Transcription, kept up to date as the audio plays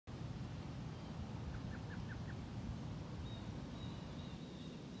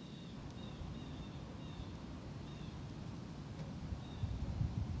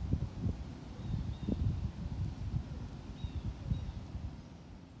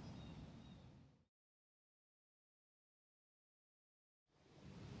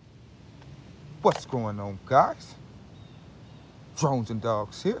What's going on, guys? Drones and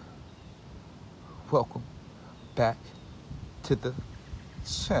Dogs here. Welcome back to the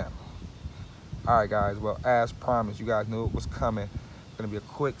channel. Alright guys, well, as promised, you guys knew it was coming. It's gonna be a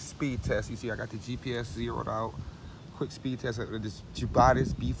quick speed test. You see I got the GPS zeroed out. Quick speed test of this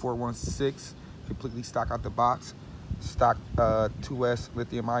Jubatus B416, completely stock out the box. Stock 2S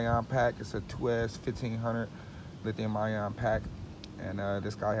lithium ion pack. It's a 2S 1500 lithium ion pack. And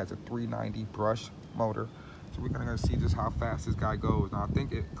this guy has a 390 brush motor. So we're gonna see just how fast this guy goes. Now I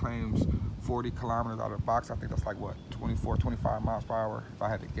think it claims 40 kilometers out of the box. I think that's like what, 24, 25 miles per hour. If I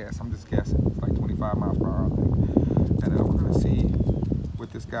had to guess, I'm just guessing. It's like 25 miles per hour, I think. And we're gonna see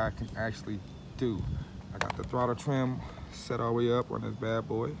what this guy can actually do. I got the throttle trim set all the way up on this bad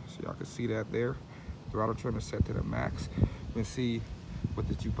boy. So y'all can see that there. Throttle trim is set to the max. We can see what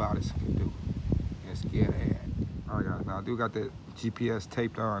the Jubatus can do. Let's get it. All right guys, now I do got the GPS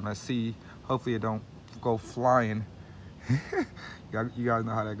taped on. Let's see, hopefully it don't go flying. You guys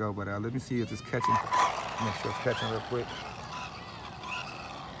know how that go, but let me see if it's catching. Make sure it's catching real quick.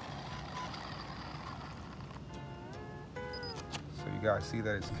 So you guys see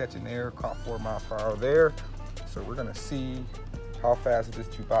that it's catching there, caught 4 miles per hour there. So we're gonna see how fast is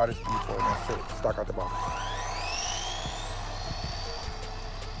this Jubatus B416 stock out the box.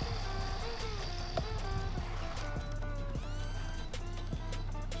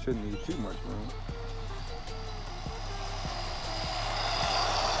 Shouldn't need too much room.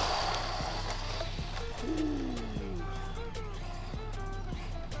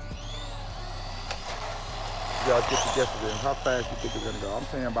 You guys get to guess it. How fast you think it's gonna go? I'm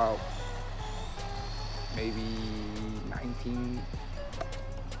saying about maybe 19.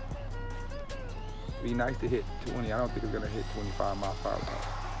 It'd be nice to hit 20. I don't think it's gonna hit 25 miles per hour.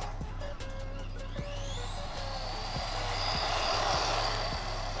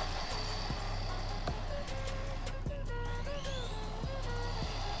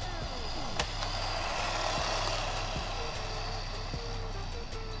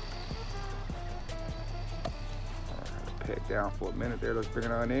 Peg down for a minute there. Let's bring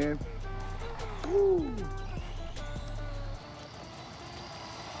it on in. Woo.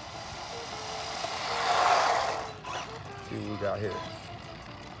 See what we got here.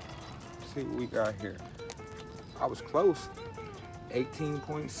 See what we got here. I was close.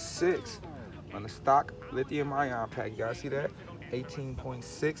 18.6 on the stock lithium ion pack. You guys see that?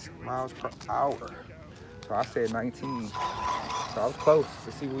 18.6 miles per hour. So I said 19. So I was close.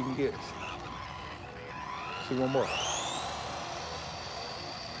 Let's see what we can get. See one more.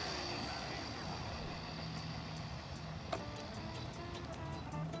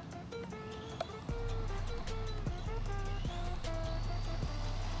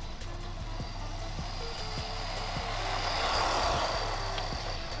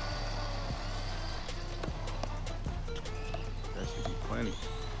 That should be plenty.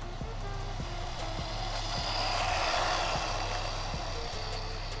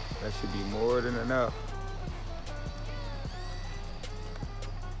 That should be more than enough.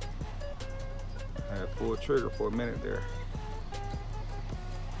 I had full trigger for a minute there.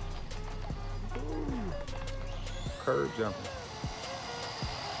 Ooh. Curve jumping.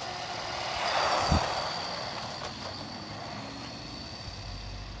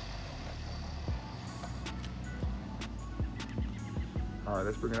 All right,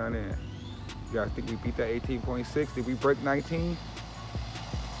 let's bring it on in. You guys think we beat that 18.6? Did we break 19?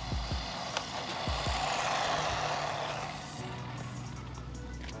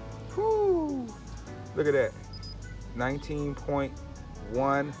 Whoo! Look at that.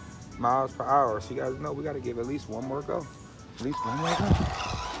 19.1 miles per hour. So you guys know we got to give at least one more go. At least one more go.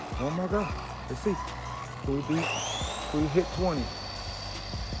 One more go. Let's see. Can we hit 20?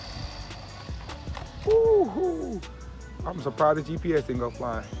 Woo-hoo! I'm surprised the GPS didn't go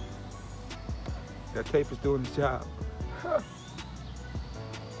flying. That tape is doing its job. I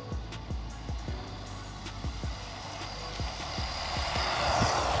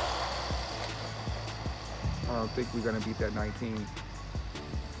don't think we're gonna beat that 19.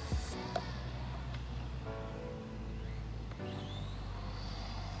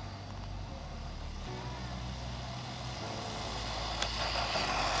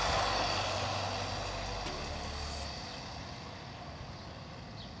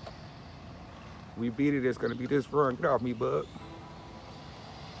 We beat it, it's gonna be this run. Get off me, bug.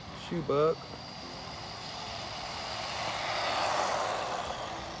 Shoe bug.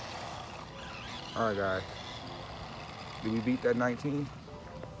 All right, guys. Did we beat that 19?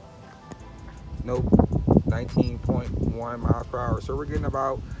 Nope. 19.1 miles per hour. So we're getting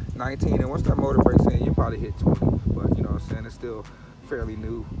about 19, and once that motor breaks in, you probably hit 20. But you know what I'm saying, it's still fairly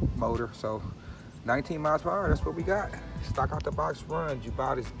new motor, so 19 miles per hour, that's what we got. Stock out the box run,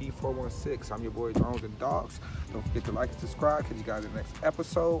 Jubatus B416. I'm your boy Drones and Dogs. Don't forget to like and subscribe. Catch you guys in the next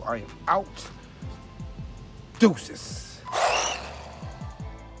episode. I am out. Deuces.